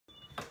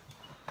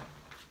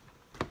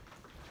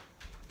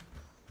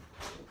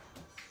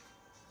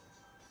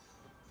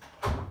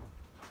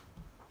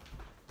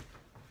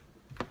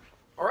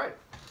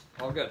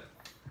All good.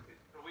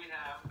 So we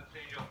have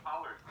Nathaniel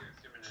Pollard here,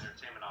 Human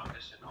Entertainment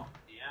Audition on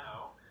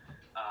piano.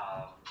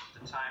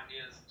 The time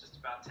is just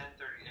about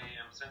 10:30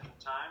 a.m. Central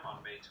Time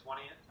on May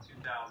 20th,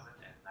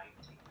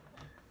 2019.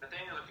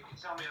 Nathaniel, if you could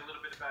tell me a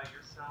little bit about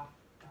yourself,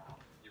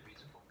 your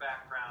musical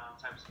background,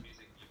 types of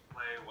music you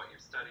play, what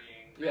you're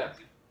studying,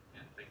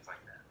 and things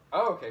like that.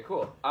 Oh, okay,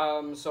 cool.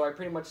 So I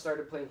pretty much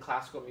started playing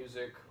classical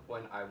music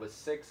when I was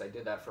 6. I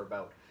did that for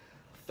about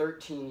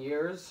 13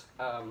 years.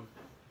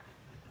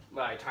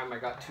 By the time I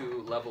got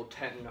to level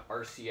 10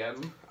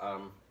 RCM,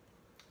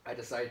 I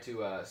decided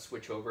to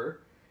switch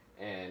over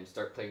and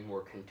start playing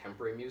more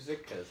contemporary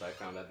music because I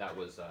found that that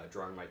was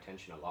drawing my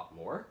attention a lot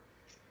more.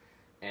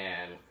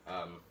 And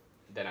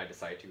then I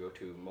decided to go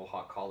to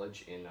Mohawk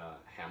College in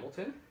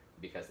Hamilton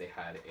because they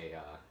had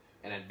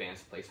an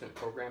advanced placement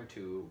program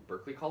to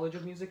Berklee College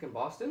of Music in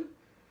Boston.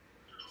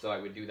 So I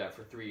would do that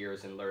for 3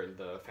 years and learn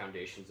the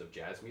foundations of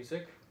jazz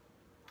music,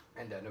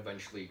 and then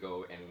eventually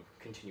go and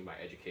continue my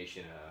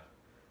education at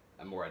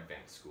a more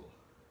advanced school.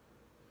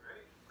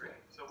 Great.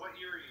 So what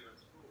year are you in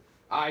school?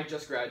 I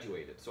just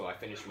graduated, so I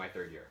finished my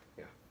 3rd year.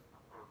 Yeah.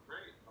 Oh,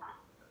 great.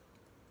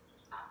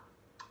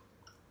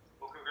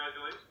 Well,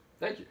 congratulations.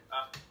 Thank you.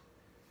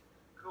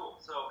 Cool.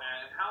 So,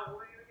 and how old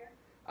are you again?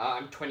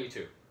 I'm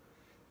 22.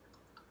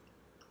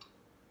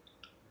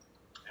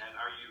 And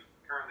are you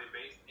currently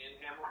based in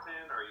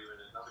Hamilton? Or are you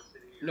in another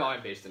city? Or? No,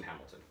 I'm based in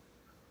Hamilton.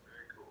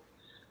 Very cool.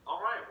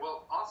 All right.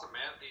 Well, awesome,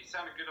 man. You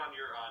sounded good on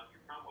your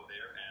promo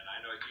there, and I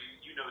know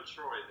you know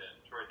Troy then,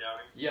 Troy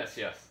Dowdy. Yes.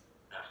 Yeah,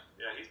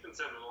 he's been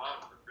sending a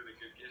lot of really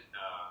good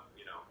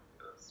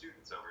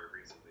students over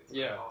recently. So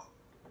yeah. Awesome.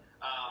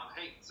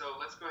 Hey, so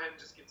let's go ahead and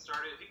just get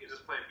started. If you could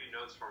just play a few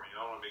notes for me,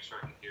 I want to make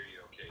sure I can hear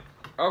you okay.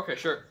 Okay,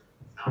 sure.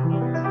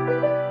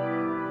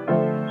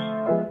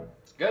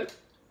 Good?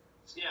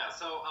 Yeah,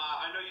 so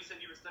I know you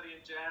said you were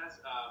studying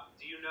jazz.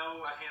 Do you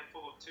know a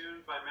handful of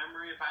tunes by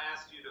memory? If I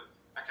asked you to,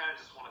 I kind of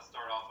just want to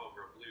start off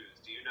over a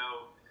blues. Do you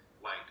know,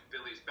 like,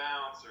 Billy's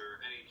Bounce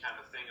or any kind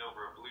of thing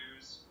over a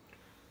blues?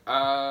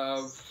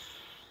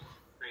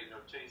 Great No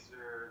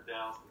Chaser,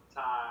 Down Some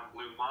Time,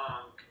 Blue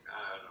Monk,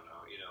 I don't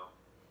know, you know.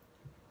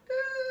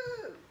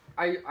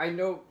 I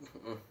know,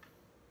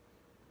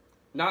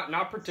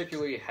 not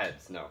particularly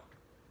heads, no.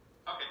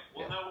 Okay,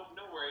 well, Yeah.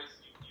 no worries.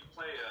 You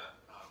play a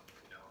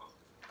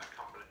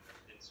competent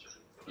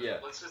instrument. So Yeah.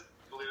 Let's just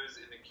blues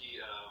in the key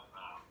of.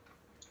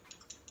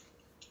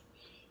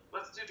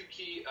 Let's do the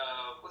key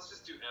of. Let's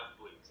just do F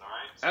blues. All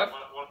right. So F.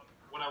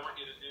 What I want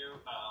you to do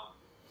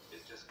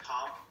is just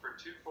comp for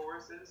 2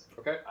 choruses.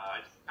 Okay. I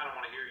just kind of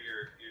want to hear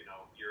your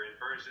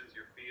inversions,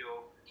 your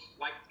feel,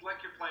 like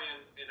you're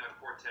playing in a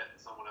quartet and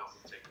someone else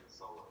is taking the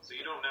solo. So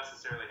you don't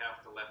necessarily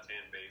have to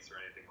left-hand bass or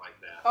anything like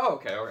that. Oh,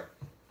 okay.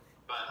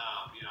 But,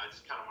 I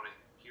just kind of want to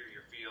hear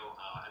your feel,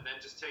 and then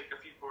just take a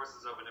few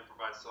choruses of an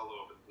improvised solo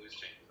over the blues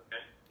changes,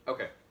 okay?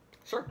 Okay.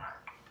 Sure. All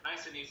right.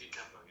 Nice and easy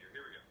tempo here.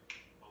 Here we go.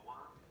 A 1,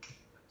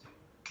 a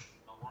 2,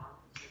 a 1,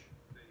 2,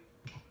 3.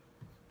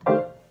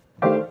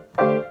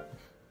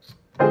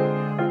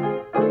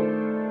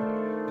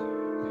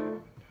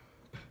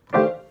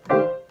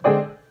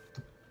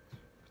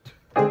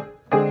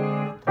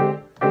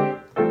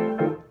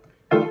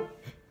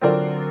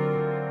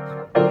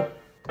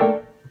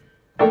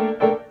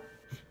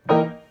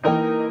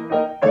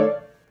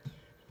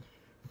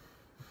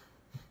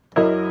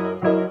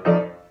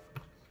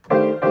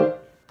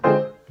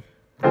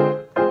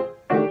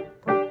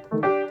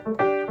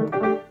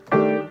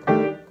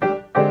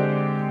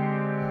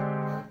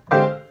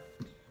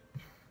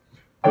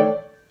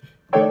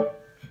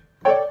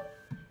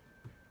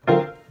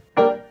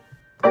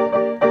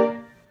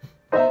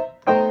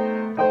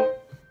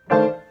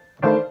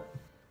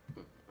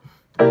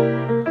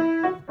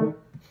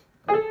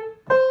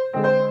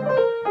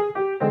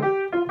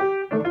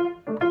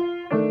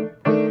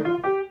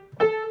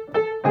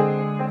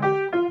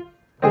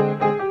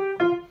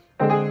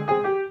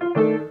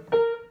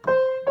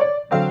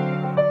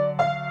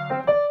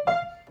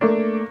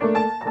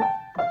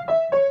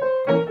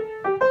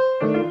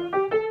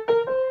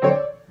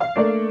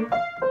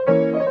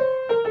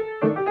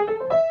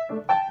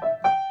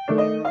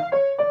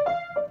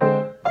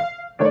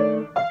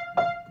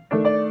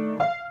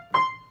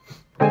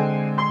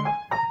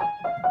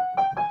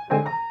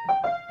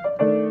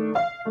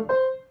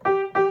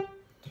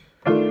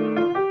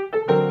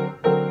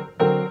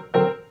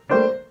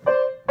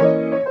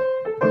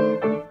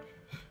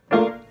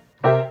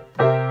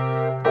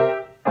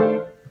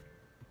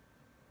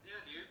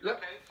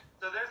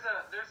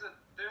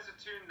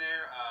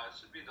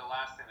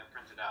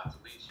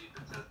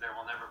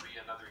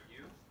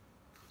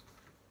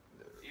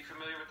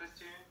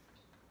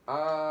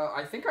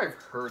 I think I've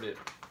heard it,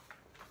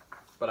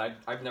 but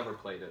I've never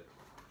played it.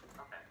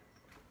 Okay.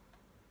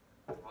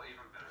 Well,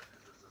 even better,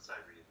 because this is a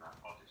side read, not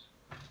audition.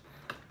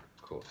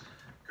 Cool.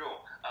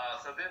 Cool.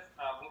 So this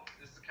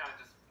is kind of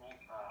just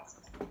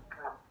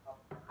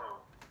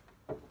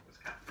just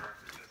kind of burn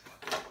through this one.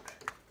 Okay.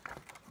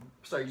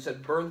 Sorry, you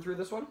said burn through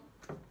this one?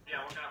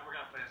 Yeah, we're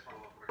gonna play this one a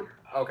little quicker.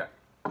 Okay.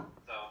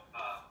 So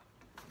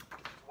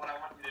what I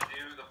want you to do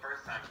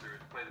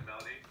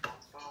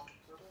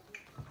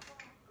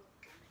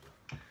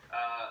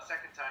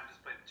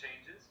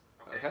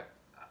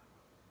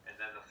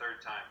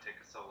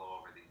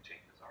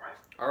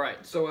All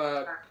right. So,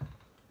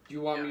 do you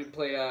want me to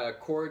play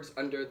chords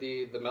under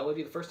the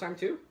melody the first time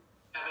too?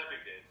 Yeah, that'd be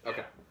good.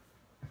 Okay.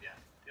 Yeah.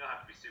 You don't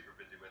have to be super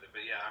busy with it,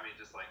 but yeah, I mean,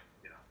 just like,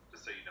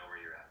 just so you know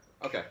where you're at.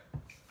 Okay.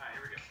 All right,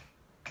 here we go.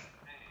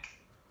 And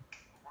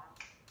 1,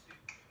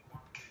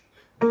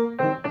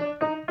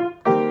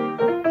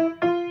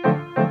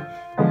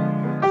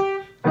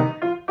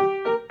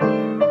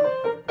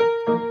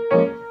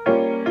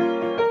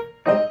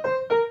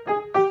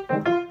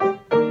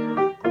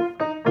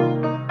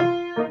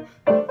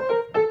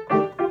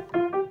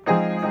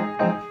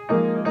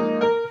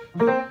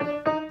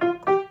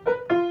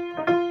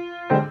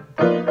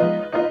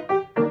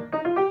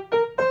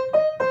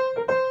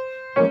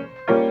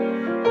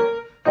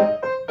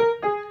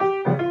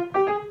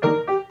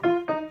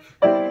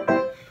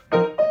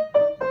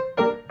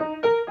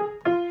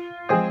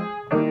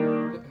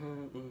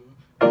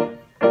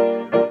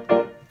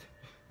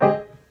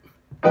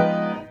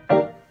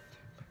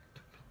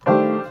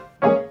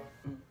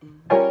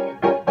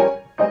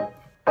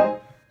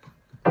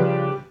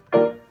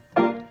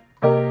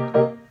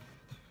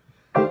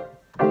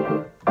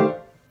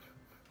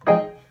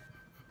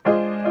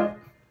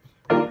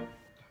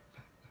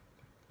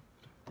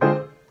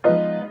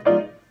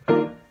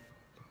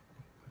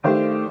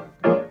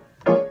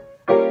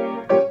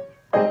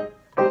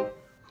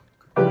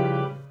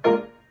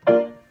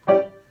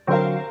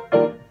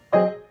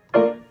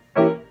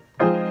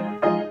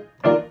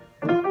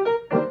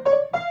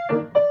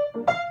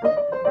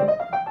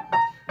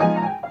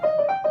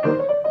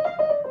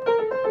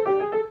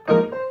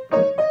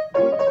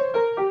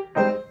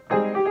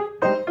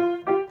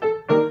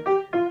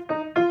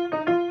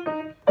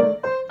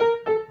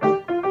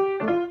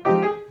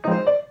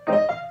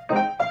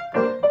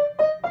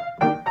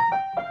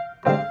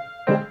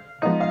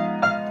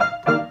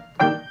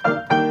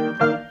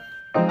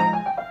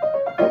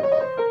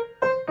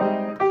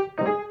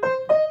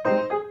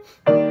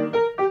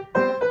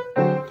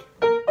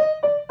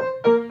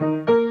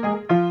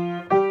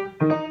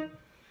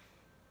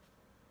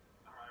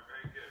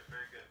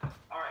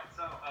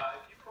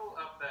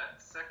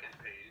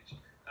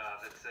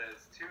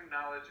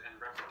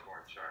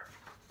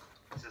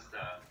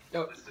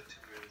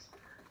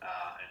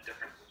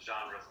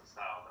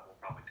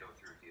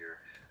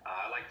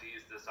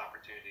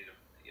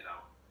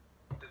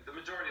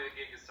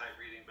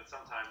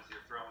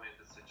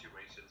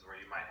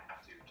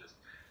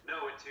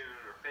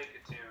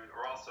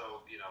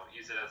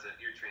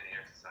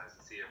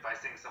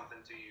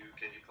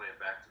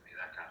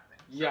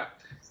 Yeah.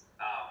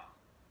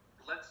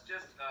 Let's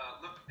just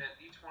look at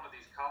each one of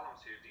these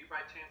columns here. Do you by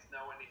chance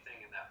know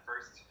anything in that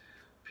first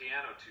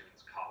piano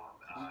tunes column?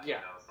 Yeah.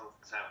 Some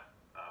have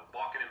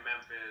Walking in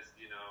Memphis,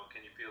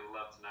 Can You Feel the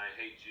Love Tonight,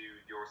 Hate You,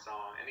 Your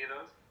Song, any of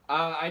those?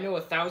 I know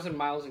 1,000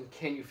 Miles and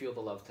Can You Feel the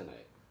Love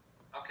Tonight?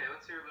 Okay,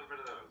 let's hear a little bit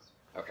of those.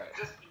 Okay.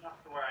 Just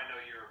enough to where I know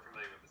you're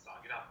familiar with the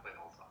song. You don't have to play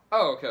the whole song.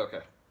 Oh,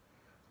 okay.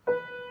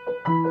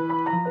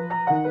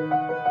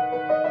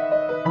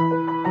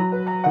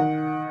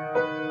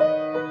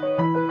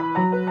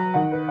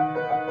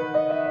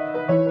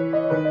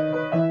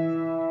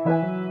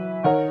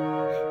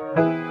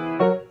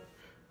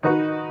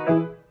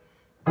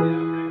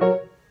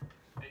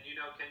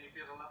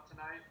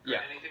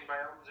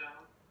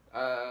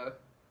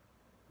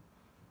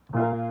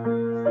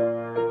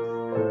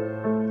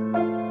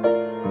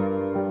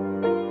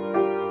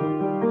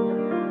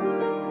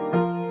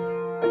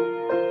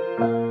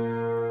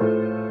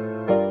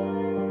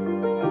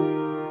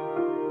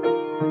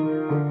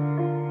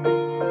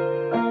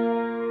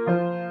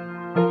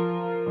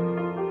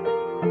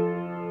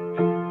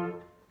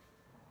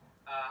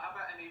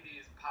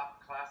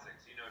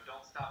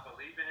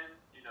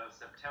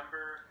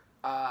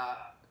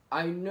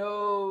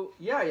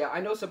 I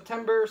know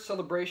September,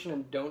 Celebration,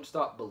 and Don't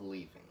Stop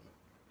Believing.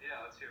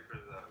 Yeah, let's hear a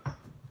bit of those.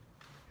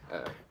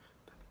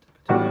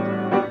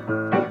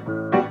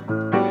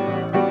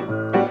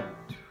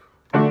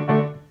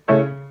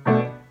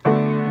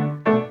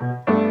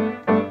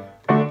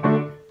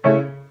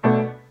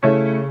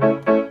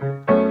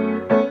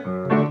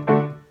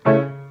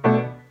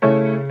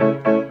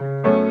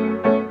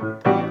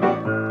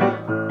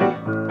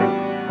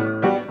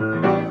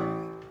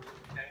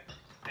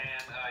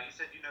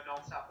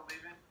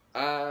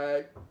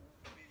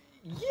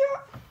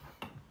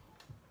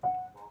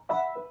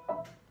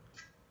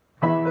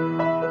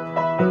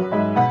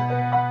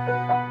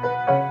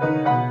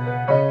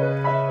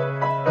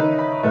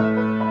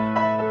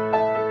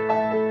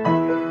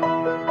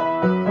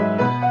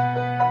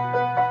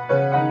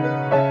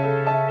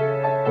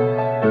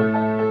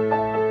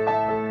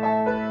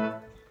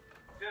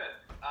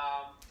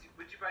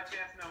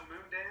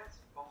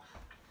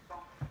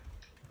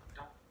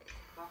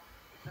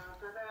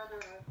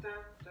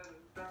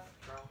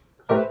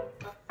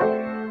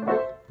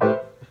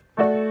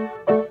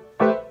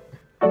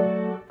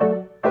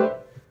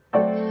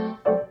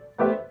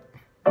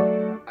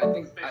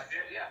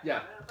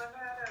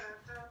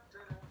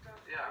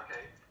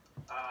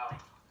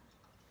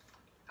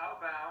 How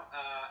about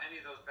any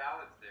of those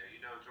ballads there?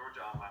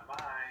 Georgia on My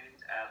Mind,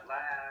 At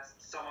Last.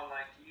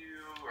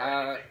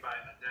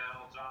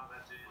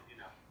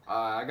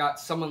 got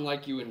Someone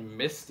Like You and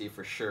Misty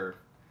for sure.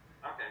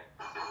 Okay,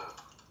 let's do those.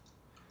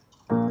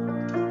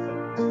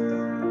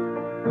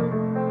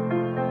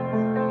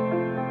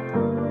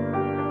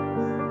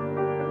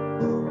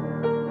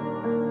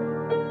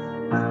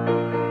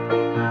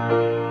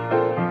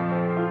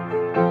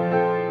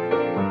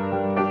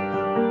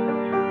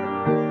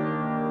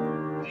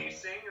 Do you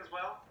sing as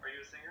well? Are you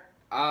a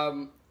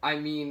singer? I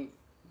mean,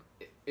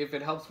 if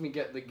it helps me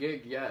get the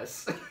gig,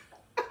 yes.